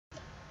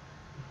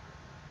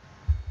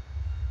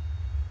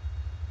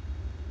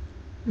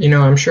You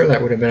know, I'm sure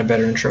that would have been a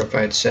better intro if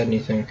I had said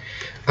anything.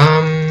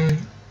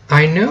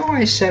 I know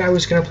I said I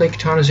was going to play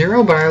Katana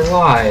Zer0, but I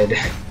lied.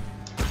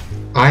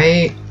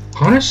 I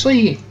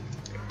honestly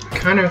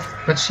kind of...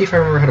 Let's see if I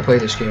remember how to play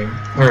this game.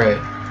 Alright.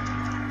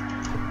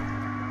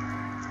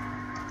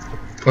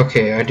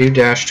 Okay, I do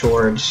dash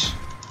towards...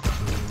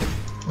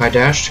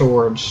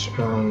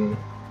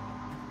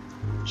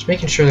 just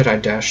making sure that I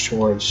dash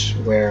towards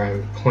where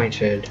I'm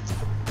pointed,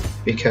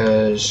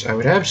 because I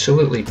would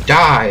absolutely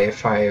die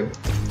if I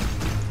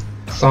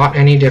thought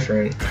any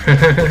different.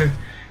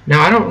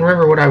 Now, I don't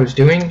remember what I was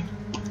doing,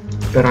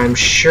 but I'm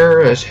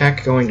sure as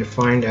heck going to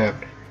find out,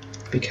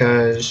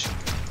 because...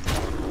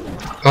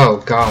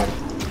 Oh, God.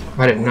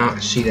 I did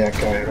not see that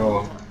guy at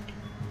all.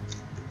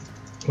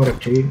 What up,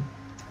 dude?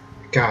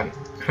 God.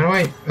 How do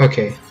I...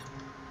 Okay.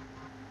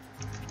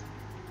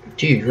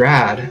 Dude,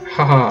 rad.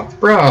 Haha.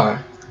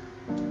 Bruh.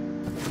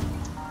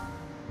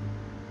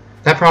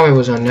 That probably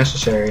was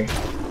unnecessary.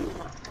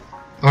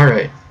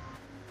 Alright.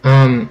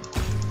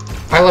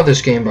 I love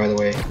this game, by the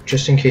way.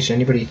 Just in case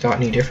anybody thought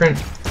any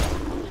different.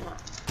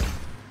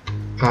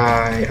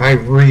 I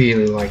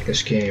really like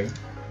this game.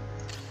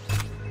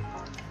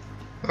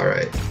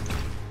 Alright.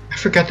 I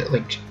forgot that,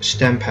 like,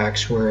 stem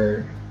packs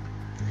were...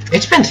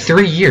 It's been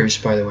 3 years,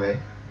 by the way.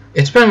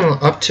 It's been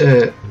up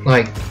to,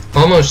 like,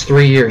 almost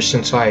 3 years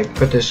since I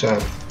put this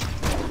up.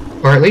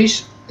 Or at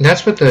least,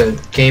 that's what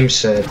the game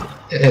said.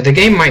 The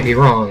game might be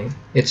wrong.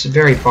 It's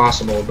very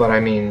possible, but I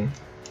mean...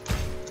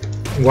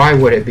 Why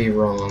would it be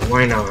wrong?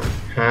 Why not?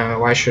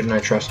 Why shouldn't I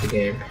trust the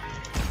game?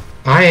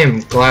 I am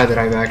glad that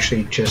I've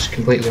actually just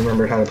completely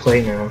remembered how to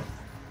play now.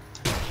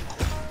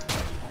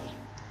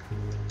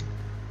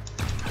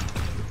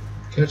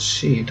 Let's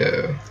see,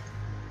 though.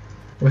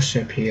 What's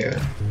up here?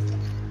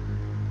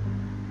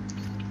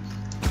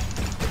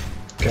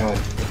 God.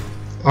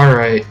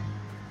 Alright.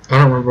 I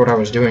don't remember what I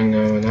was doing,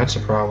 though, and that's a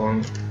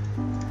problem.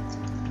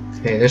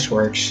 Hey, this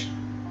works.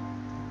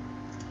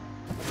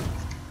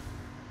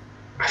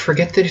 I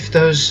forget if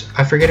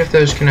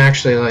those can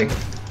actually, like,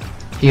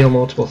 heal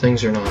multiple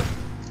things or not.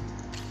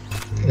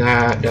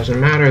 That doesn't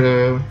matter,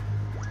 though.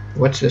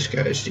 What's this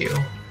guy's deal?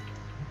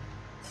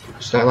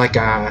 Is that like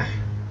a...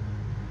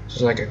 Is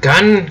this like a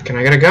gun? Can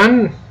I get a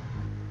gun?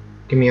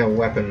 Give me a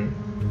weapon.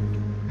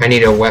 I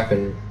need a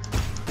weapon.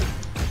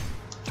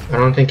 I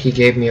don't think he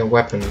gave me a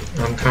weapon.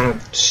 I'm kind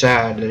of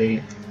sad that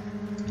he...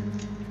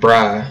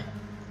 Bruh.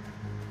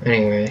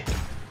 Anyway.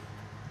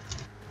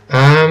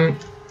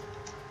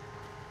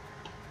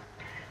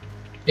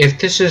 If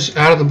this is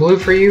out of the blue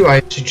for you, I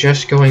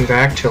suggest going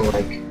back to,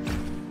 like,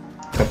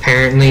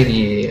 apparently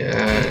the,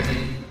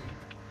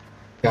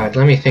 God,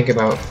 let me think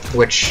about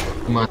which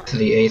month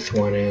the 8th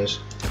one is.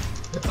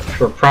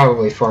 For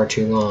probably far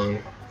too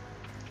long.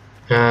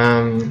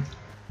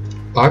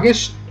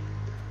 August?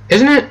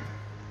 Isn't it?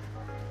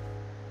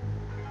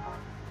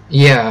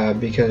 Yeah,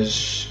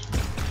 because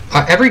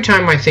every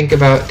time I think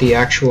about the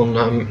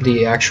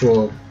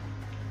actual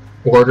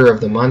order of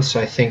the months,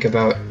 I think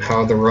about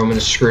how the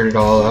Romans screwed it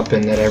all up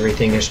and that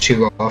everything is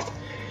 2 off.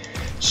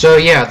 So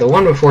yeah, the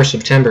one before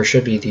September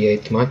should be the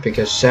 8th month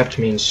because Sept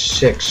means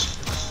 6.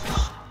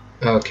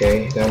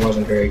 Okay, that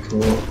wasn't very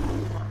cool.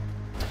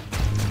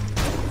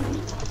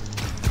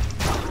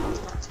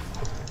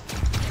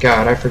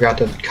 God, I forgot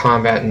that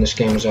combat in this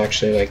game was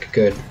actually, like,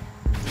 good.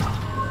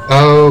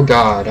 Oh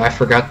God, I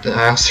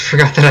also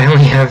forgot that I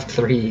only have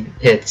 3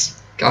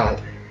 hits.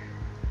 God.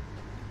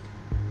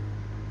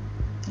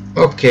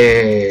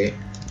 Okay.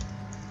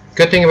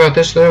 Good thing about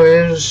this, though,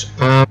 is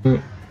I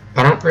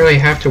don't really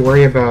have to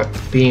worry about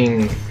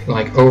being,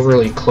 like,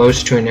 overly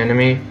close to an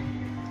enemy.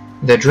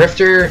 The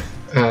Drifter,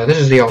 this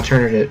is the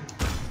alternative,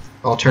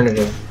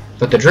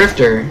 but the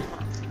Drifter,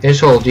 his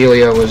whole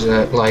dealio was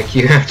that, like,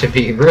 you have to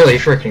be really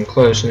freaking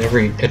close and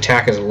every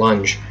attack is a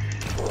lunge.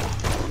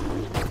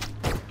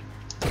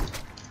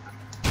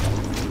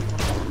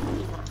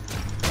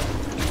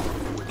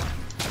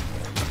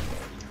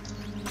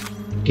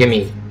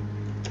 Gimme.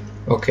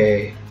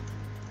 Okay.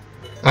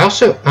 I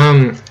also,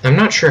 I'm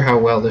not sure how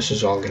well this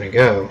is all gonna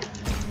go.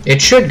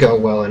 It should go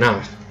well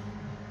enough,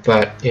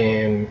 but,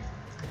 I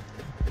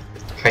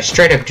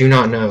straight up do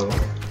not know.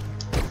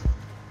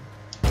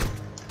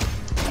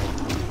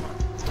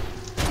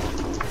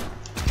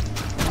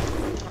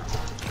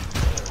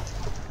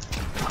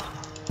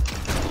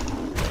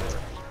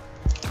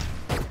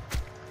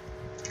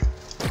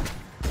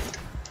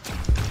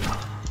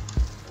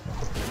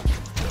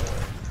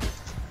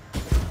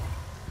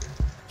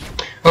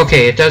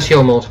 Okay, it does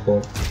heal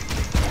multiple.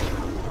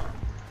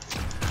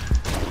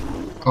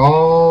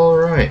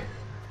 Alright.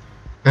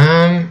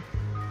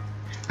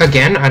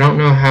 Again, I don't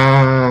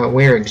know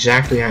where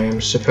exactly I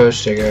am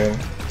supposed to go.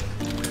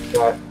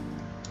 But...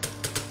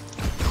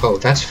 Oh,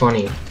 that's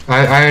funny.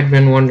 I had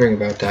been wondering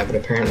about that, but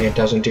apparently it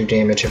doesn't do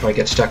damage if I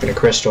get stuck in a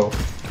crystal.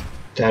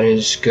 That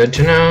is good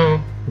to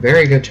know.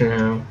 Very good to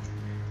know.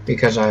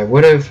 Because I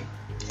would have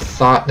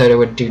thought that it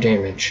would do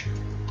damage.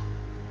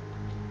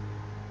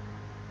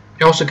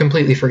 I also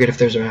completely forget if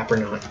there's a map or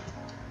not.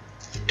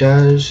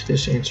 Does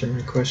this answer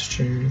my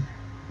question?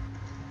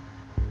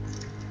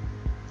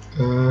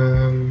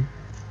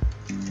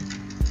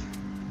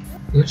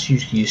 Let's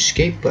use the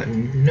escape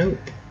button. Nope.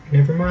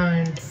 Never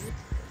mind.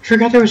 I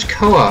forgot there was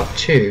co-op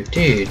too.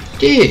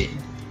 Dude!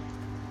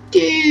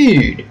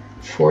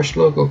 Forced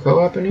local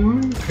co-op,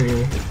 anyone?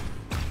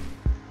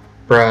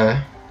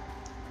 Bruh.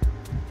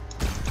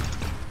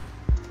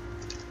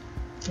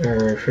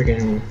 Or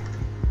freaking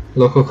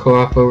local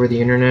co-op over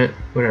the internet?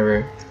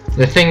 Whatever.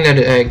 The thing that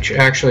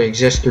actually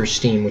exists through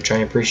Steam, which I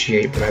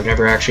appreciate, but I've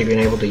never actually been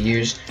able to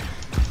use.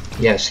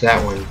 Yes,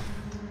 that one.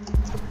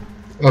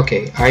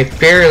 Okay, I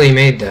barely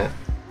made that.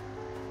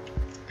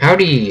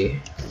 Howdy!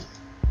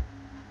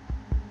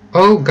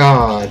 Oh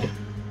god.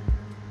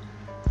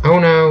 Oh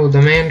no,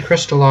 the man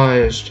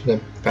crystallized.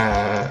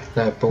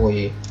 That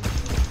boy.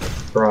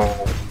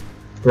 Bruh.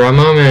 Bruh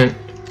moment.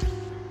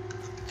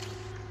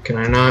 Can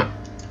I not?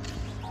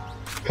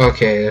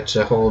 Okay, that's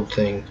a hold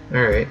thing.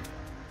 Alright.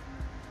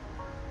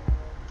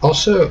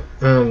 Also,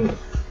 I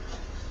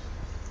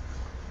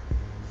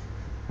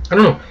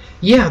don't know.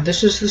 Yeah,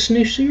 this is this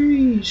new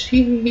series.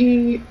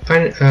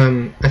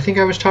 I think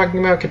I was talking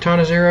about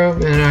Katana Zero,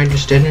 and I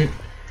just didn't.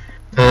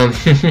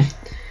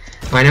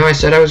 I know I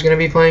said I was going to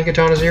be playing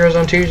Katana Zeros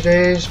on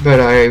Tuesdays, but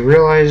I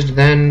realized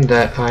then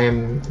that I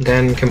am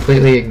then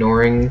completely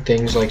ignoring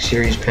things like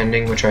Series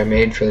Pending, which I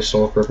made for the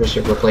sole purpose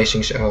of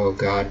replacing. Oh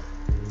god.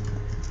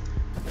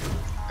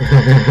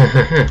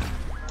 That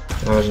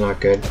was not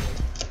good.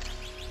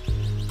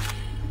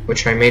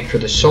 Which I made for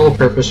the sole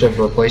purpose of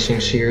replacing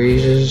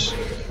series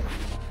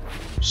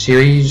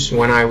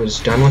when I was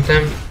done with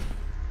them.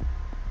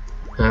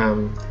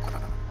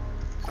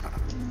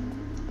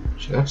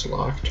 So that's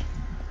locked.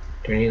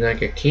 Do I need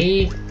like a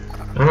key?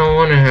 I don't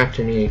want to have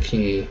to need a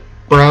key.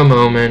 Bruh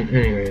moment.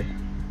 Anyway.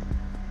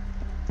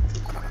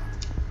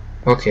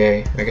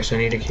 Okay, I guess I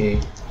need a key.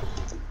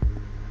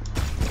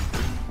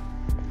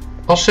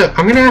 Also,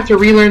 I'm gonna have to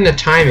relearn the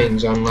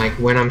timings on like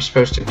when I'm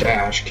supposed to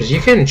dash, because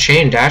you can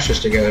chain dashes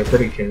together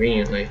pretty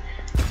conveniently,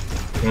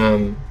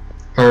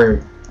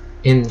 or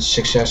in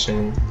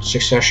succession.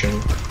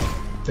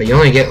 But you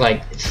only get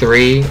like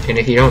 3, and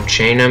if you don't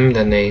chain them,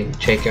 then they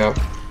take up.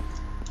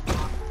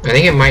 I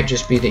think it might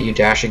just be that you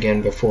dash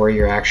again before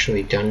you're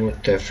actually done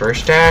with the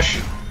first dash,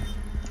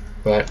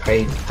 but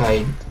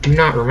I do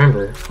not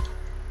remember.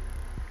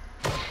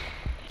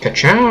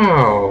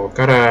 Ka-chow!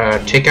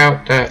 Gotta take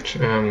out that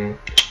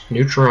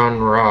neutron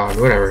rod,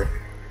 whatever.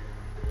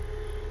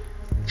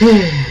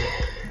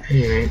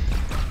 Anyway.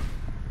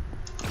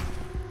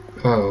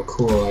 Oh,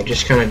 cool. I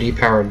just kind of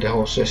depowered the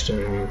whole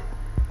system.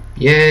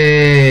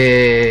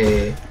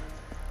 Yay!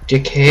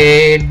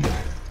 Decayed.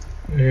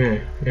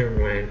 Never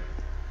mind.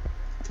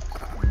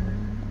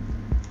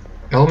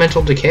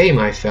 Elemental decay,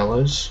 my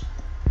fellas.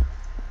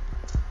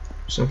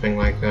 Something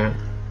like that.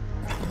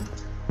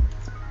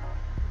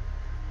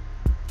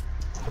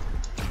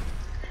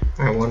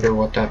 I wonder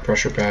what that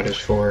pressure pad is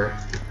for.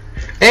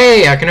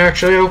 Hey, I can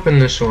actually open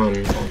this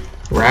one.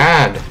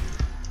 Rad.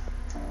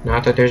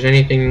 Not that there's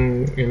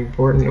anything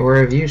important or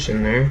of use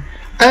in there.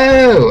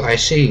 Oh, I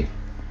see.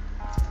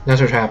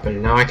 That's what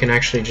happened. Now I can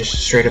actually just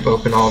straight up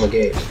open all the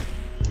gates.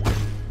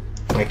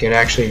 Like, it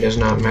actually does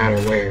not matter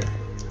where.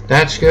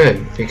 That's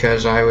good,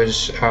 because I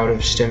was out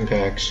of stim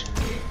packs.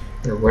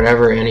 Or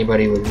whatever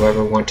anybody would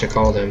ever want to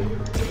call them.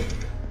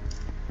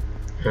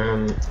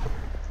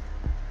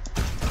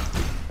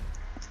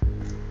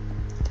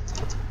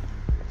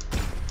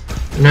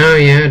 No,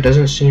 yeah, it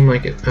doesn't seem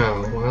like it.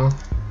 Oh, well.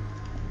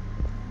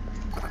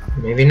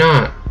 Maybe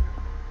not.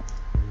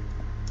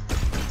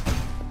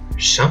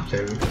 There's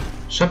something.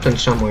 Something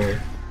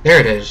somewhere. There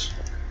it is.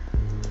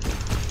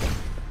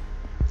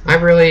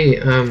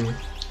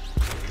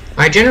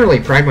 I generally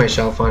pride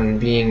myself on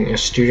being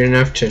astute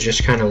enough to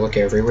just kind of look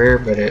everywhere,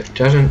 but it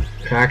doesn't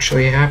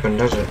actually happen,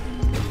 does it?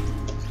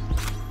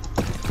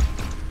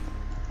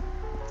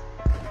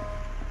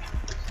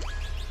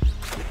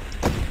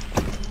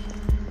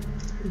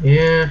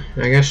 Yeah,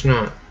 I guess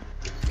not.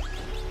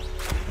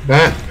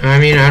 But, I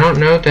mean, I don't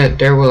know that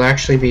there will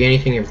actually be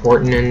anything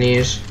important in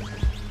these.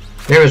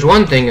 There was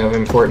one thing of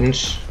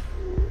importance,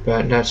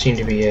 but that seemed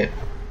to be it.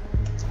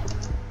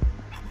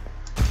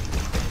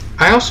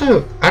 I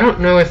don't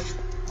know if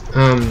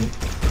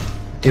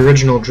the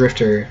original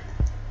drifter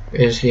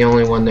is the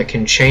only one that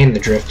can chain the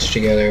drifts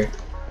together.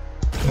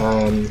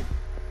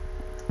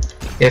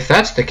 If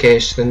that's the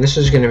case, then this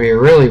is going to be a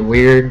really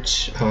weird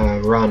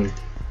run,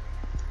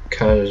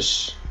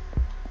 because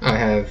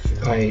I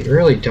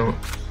really don't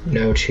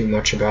know too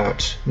much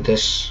about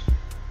this,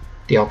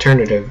 the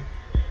alternate,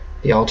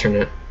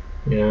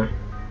 you know,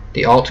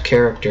 the alt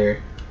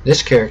character,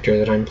 this character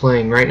that I'm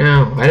playing right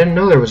now. I didn't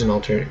know there was an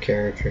alternate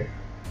character.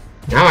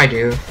 Now I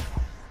do.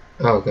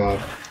 Oh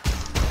god.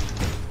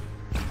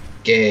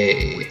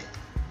 Gay.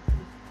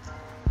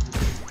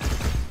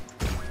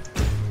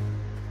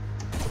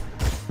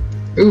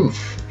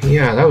 Oof.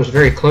 Yeah, that was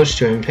very close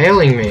to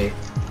impaling me.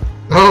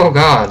 Oh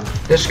god,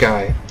 this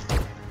guy.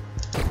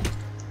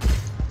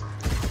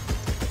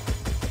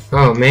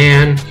 Oh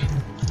man.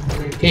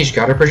 He's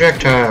got a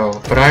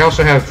projectile. But I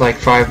also have like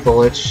 5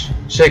 bullets.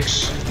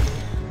 6.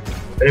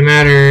 But it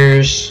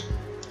matters.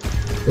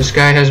 This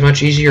guy has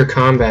much easier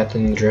combat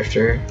than the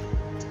Drifter.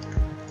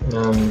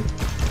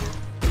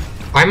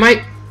 I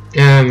might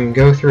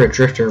go through a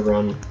Drifter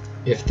run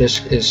if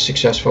this is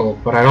successful,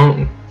 but I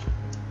don't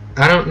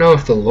know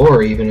if the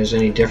lore even is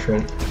any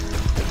different.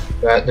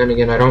 But then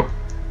again, I don't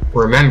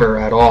remember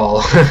at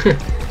all.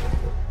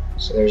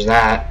 So there's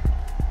that.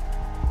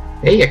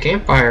 Hey, a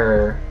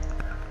campfire!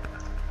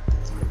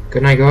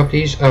 Couldn't I go up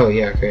these? Oh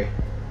yeah, okay.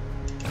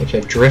 I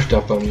can drift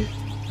up them.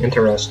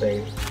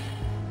 Interesting.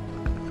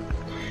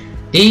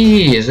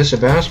 Is this a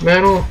boss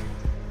battle?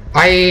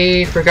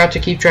 I forgot to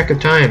keep track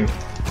of time.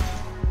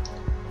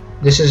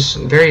 This is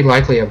very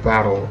likely a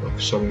battle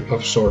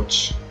of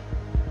sorts.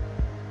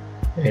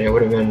 And it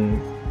would have been...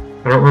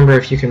 I don't remember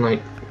if you can,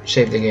 like,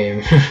 save the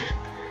game.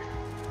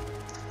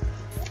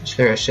 Is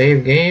there a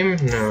save game?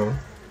 No.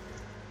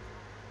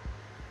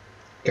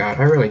 God,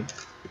 I really...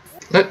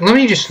 Let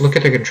me just look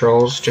at the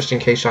controls, just in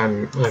case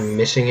I'm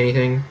missing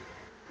anything.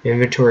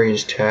 Inventory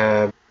is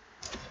tab.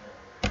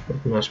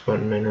 Mouse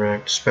button,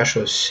 interact.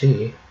 Special is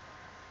C.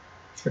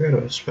 I forgot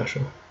about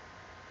special.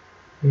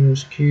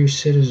 Use Q,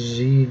 sit as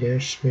Z,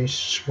 dash space,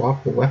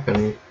 swap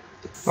weapon.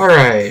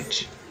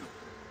 Alright.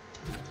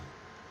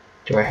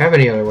 Do I have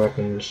any other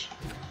weapons?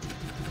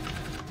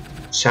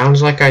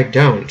 Sounds like I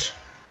don't.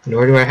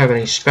 Nor do I have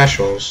any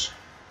specials.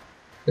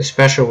 The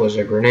special was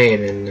a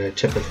grenade in the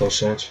typical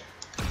set.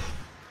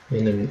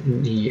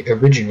 In the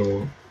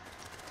original,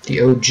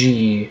 the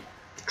OG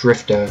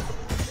Drifter.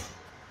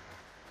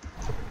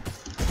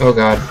 Oh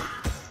god.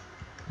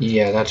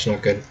 Yeah, that's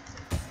not good.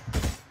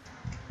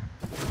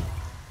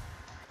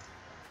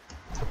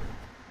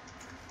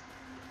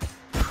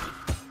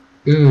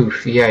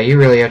 Oof, yeah, you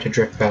really have to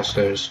drift past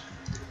those.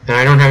 And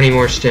I don't have any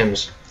more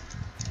stims.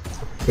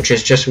 Which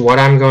is just what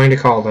I'm going to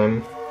call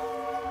them.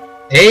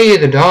 Hey,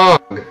 the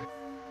dog!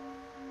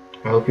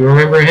 I hope you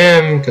remember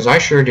him, because I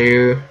sure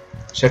do.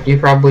 Except you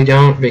probably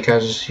don't,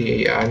 because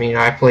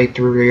I played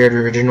through the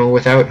original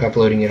without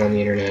uploading it on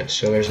the internet,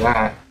 so there's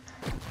that.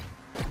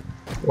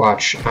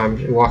 Watch,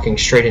 I'm walking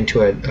straight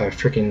into a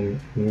freaking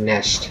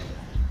nest.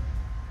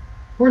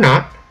 Or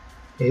not.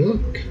 Hey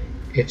look,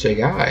 it's a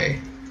guy.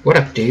 What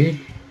up, dude?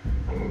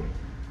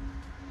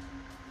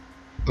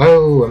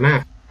 Oh, a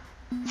map.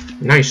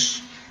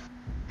 Nice.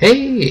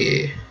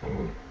 Hey!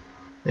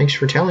 Thanks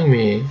for telling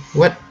me.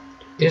 What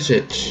is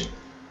it?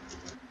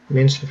 I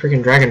mean, it's the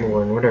freaking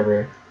Dragonborn,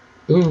 whatever.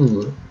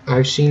 Ooh,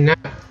 I've seen that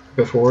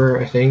before,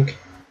 I think.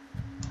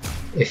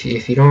 If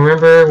you don't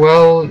remember,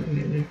 well,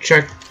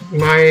 check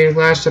my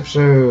last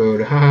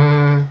episode.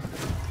 Haha.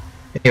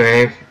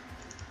 Anyway,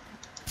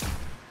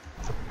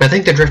 I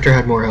think the Drifter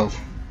had more health,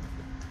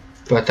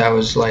 but that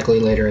was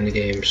likely later in the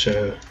game,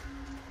 so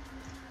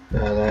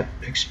that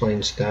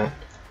explains that.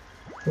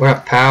 What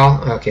up,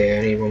 pal? Okay,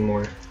 I need one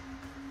more.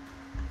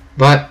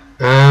 But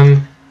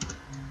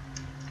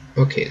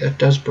okay, that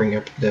does bring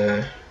up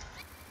the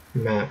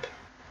map,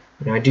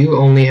 and I do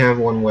only have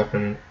one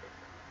weapon.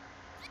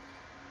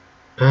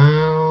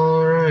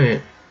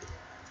 Alright.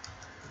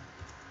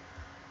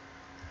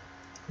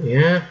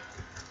 Yeah.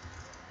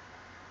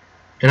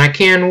 And I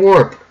can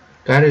warp.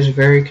 That is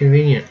very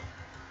convenient.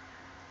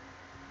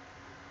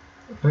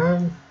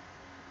 I'm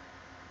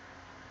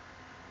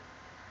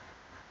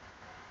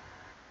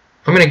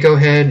gonna go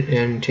ahead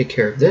and take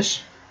care of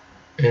this,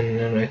 and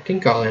then I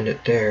think I'll end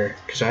it there,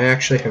 because I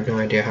actually have no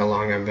idea how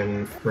long I've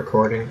been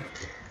recording,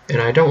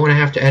 and I don't want to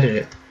have to edit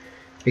it,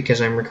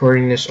 because I'm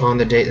recording this on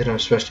the date that I'm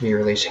supposed to be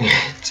releasing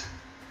it.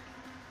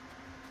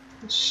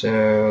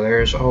 So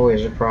there's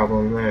always a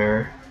problem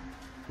there.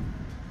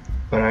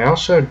 But I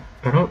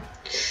don't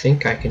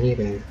think I can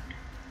even...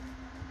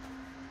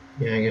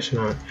 Yeah, I guess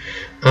not.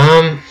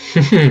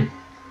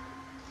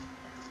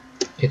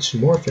 It's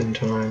morphin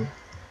time.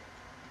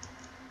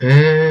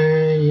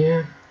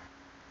 Yeah.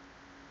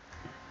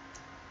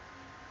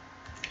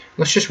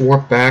 Let's just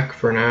warp back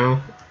for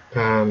now.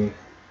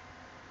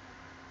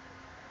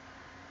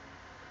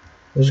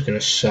 This is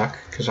gonna suck,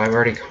 because I've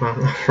already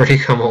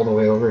come all the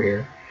way over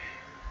here.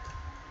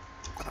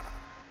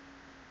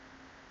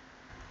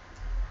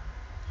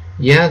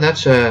 Yeah,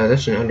 that's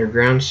an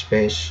underground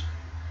space.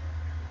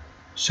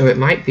 So it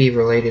might be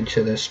related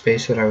to the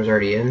space that I was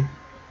already in.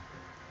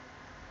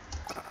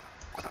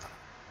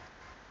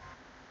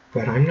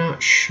 But I'm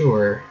not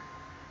sure.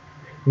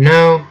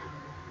 No.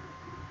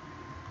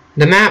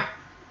 The map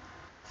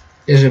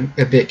is a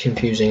bit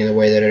confusing in the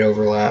way that it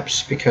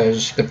overlaps,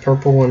 because the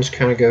purple ones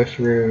kind of go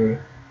through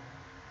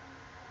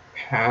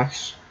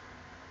paths.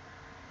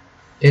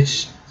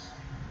 It's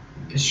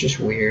just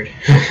weird.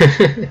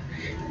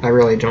 I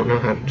really don't know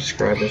how to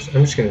describe this.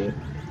 I'm just gonna...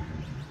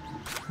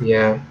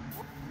 Yeah.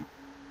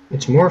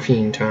 It's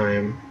morphine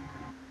time.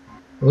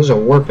 It was a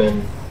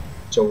warpin'.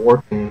 It's a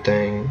warpin'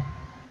 thing.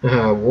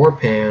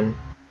 Warpan.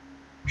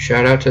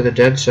 Shout out to the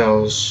Dead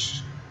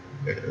Cells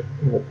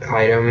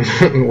item,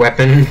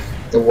 weapon,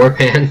 the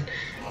Warpan.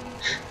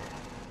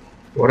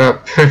 What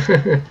up?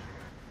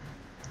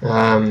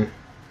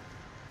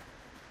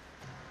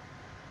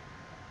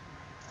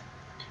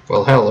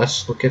 Well, hell,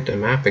 let's look at the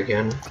map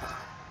again.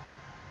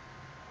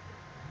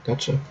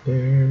 That's up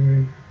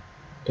there.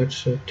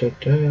 That's a da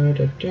da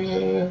da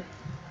da.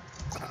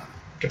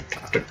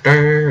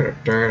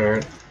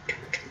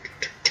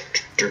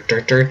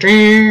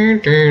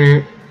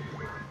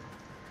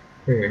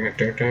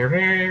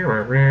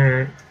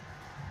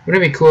 Wouldn't it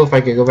be cool if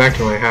I could go back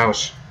to my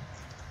house?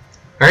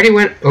 I already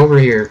went over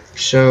here,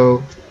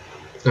 so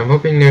I'm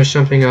hoping there's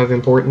something of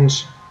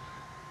importance.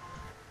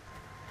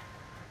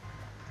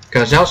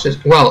 Because else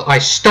is... Well, I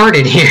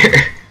started here!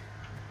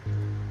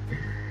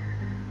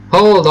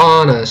 Hold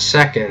on a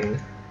second.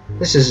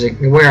 This is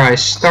where I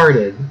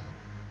started.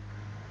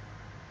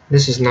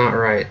 This is not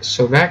right.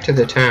 So back to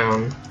the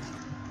town.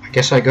 I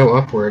guess I go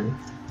upward.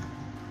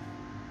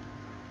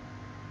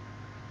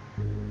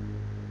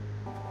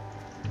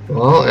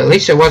 Well, at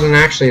least it wasn't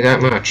actually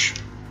that much.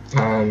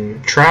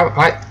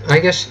 I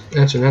guess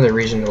that's another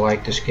reason to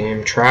like this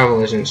game.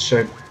 Travel isn't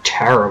so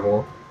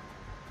terrible.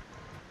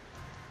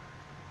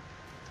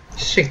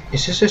 Is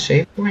this a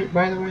save point,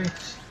 by the way?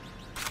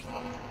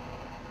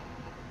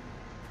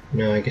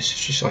 No, I guess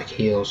it's just like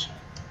heals.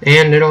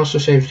 And it also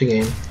saves the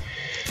game.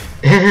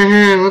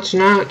 Let's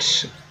not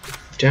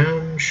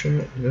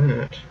downshot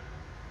that.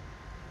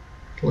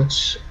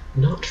 Let's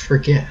not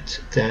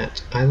forget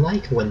that I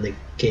like when the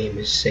game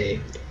is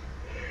saved.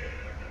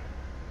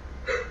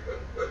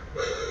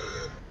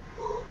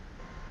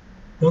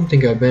 I don't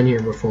think I've been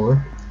here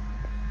before.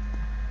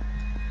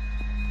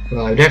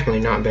 Well, I've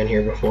definitely not been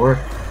here before.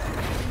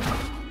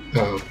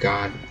 Oh,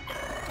 God.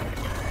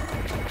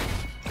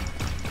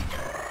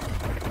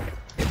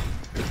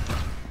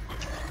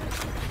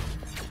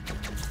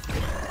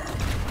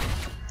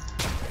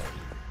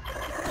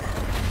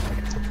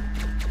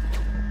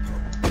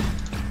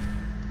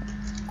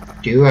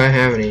 Do I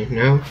have any?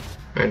 No,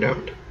 I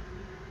don't.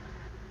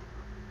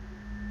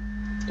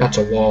 That's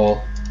a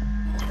wall.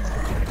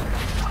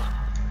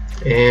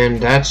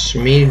 And that's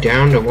me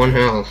down to 1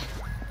 health.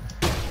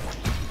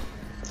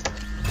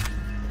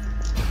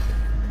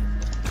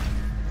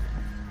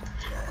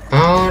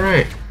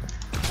 Alright.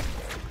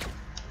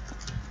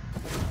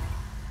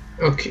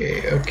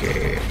 Okay.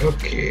 Okay.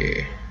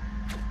 Okay.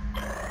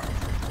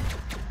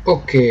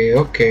 Okay.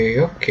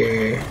 Okay.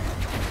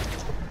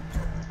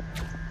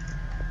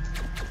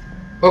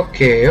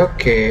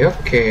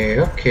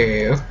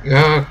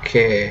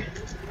 Okay.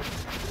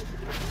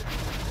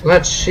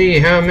 Let's see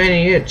how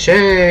many it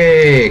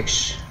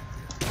takes.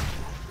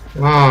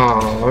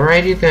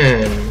 Alrighty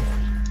then.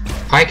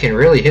 I can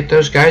really hit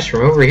those guys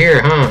from over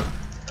here, huh?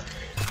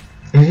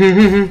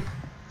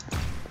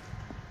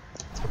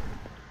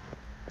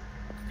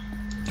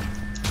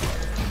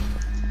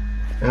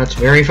 That's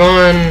very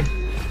fun.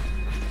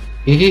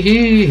 Hee hee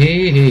hee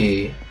hee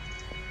hee.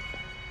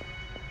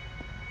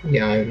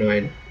 Yeah, I have no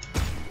idea.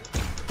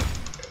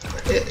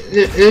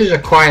 This is a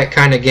quiet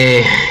kind of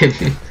game.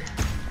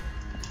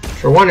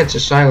 For one, it's a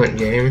silent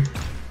game,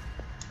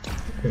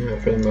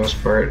 for the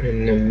most part,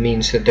 and it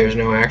means that there's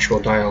no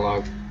actual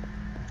dialogue,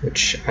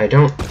 which I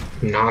don't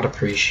not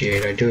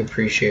appreciate. I do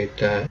appreciate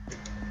that.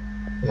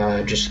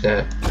 Just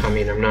that, I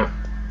mean, I'm not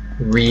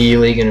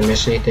really gonna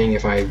miss anything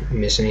if I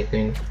miss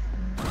anything.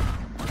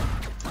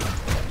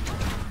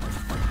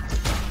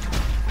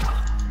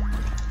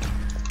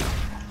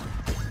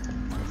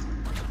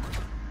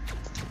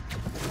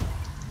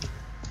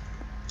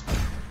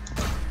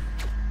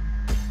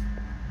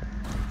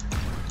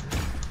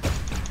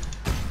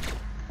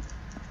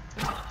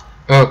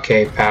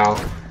 Okay, pal.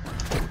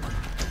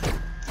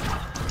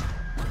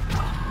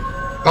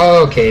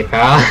 Okay,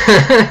 pal.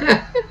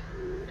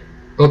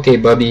 Okay,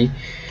 bubby.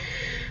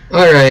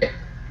 Alright.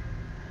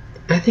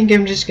 I think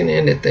I'm just gonna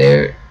end it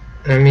there.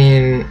 I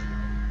mean,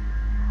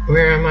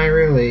 where am I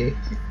really?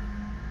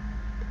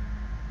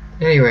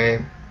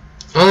 Anyway,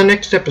 on the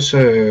next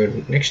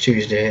episode, next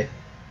Tuesday,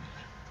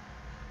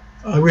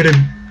 I'm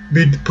gonna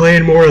be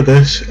playing more of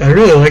this. I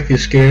really like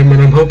this game,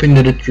 and I'm hoping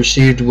that it's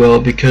received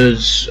well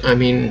because, I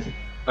mean,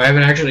 I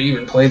haven't actually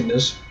even played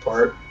this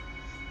part.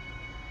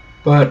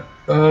 But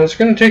it's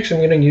gonna take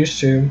some getting used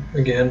to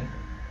again.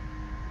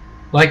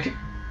 Like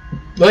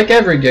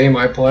every game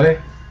I play.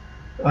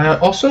 I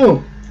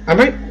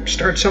might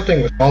start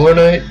something with Hollow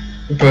Knight,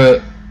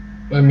 but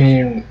I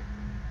mean,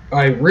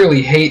 I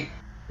really hate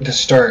the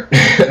start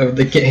of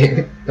the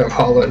game of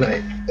Hollow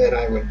Knight, and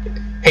I would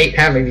hate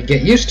having to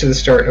get used to the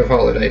start of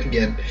Hollow Knight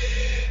again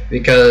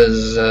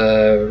because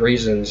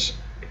reasons.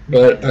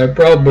 But I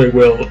probably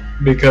will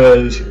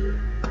because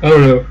I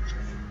don't know.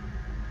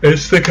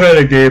 It's the kind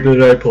of game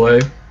that I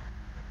play,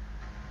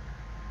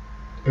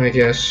 I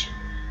guess.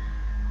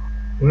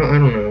 Well, I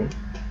don't know.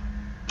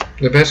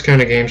 The best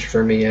kind of games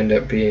for me end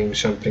up being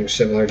something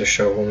similar to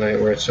Shovel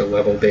Knight, where it's a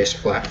level-based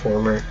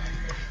platformer.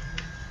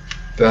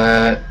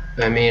 But,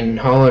 I mean,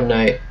 Hollow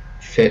Knight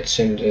fits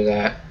into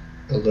that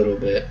a little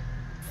bit.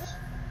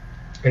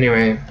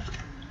 Anyway,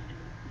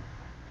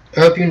 I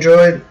hope you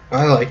enjoyed.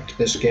 I liked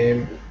this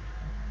game.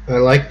 I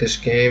like this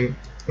game.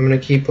 I'm gonna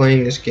keep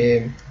playing this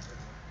game.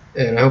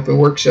 And I hope it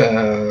works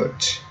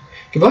out.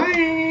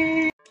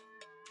 Goodbye!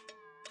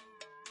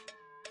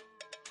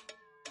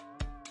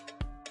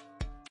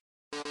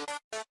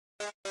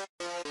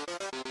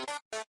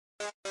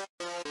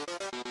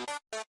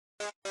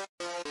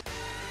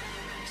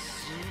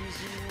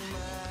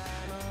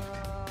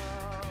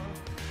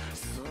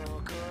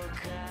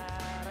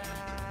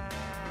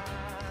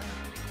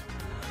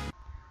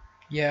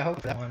 Yeah, I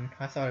hope that one.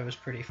 I thought it was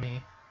pretty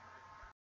funny.